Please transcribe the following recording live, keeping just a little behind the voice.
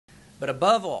But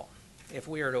above all, if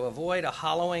we are to avoid a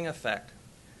hollowing effect,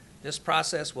 this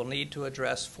process will need to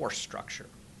address force structure.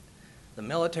 The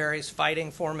military's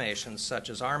fighting formations, such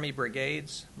as Army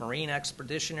brigades, Marine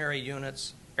expeditionary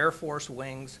units, Air Force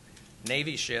wings,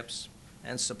 Navy ships,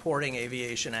 and supporting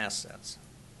aviation assets.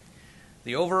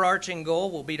 The overarching goal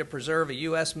will be to preserve a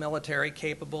U.S. military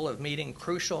capable of meeting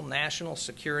crucial national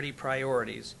security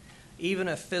priorities, even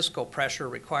if fiscal pressure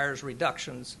requires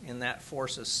reductions in that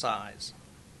force's size.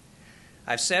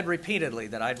 I've said repeatedly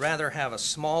that I'd rather have a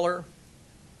smaller,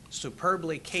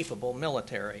 superbly capable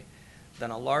military than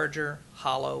a larger,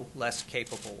 hollow, less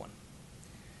capable one.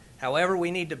 However, we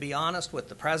need to be honest with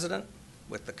the President,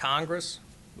 with the Congress,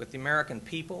 with the American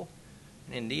people,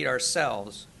 and indeed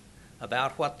ourselves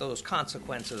about what those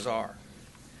consequences are.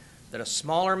 That a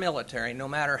smaller military, no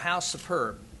matter how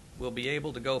superb, will be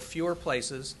able to go fewer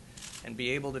places and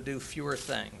be able to do fewer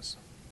things.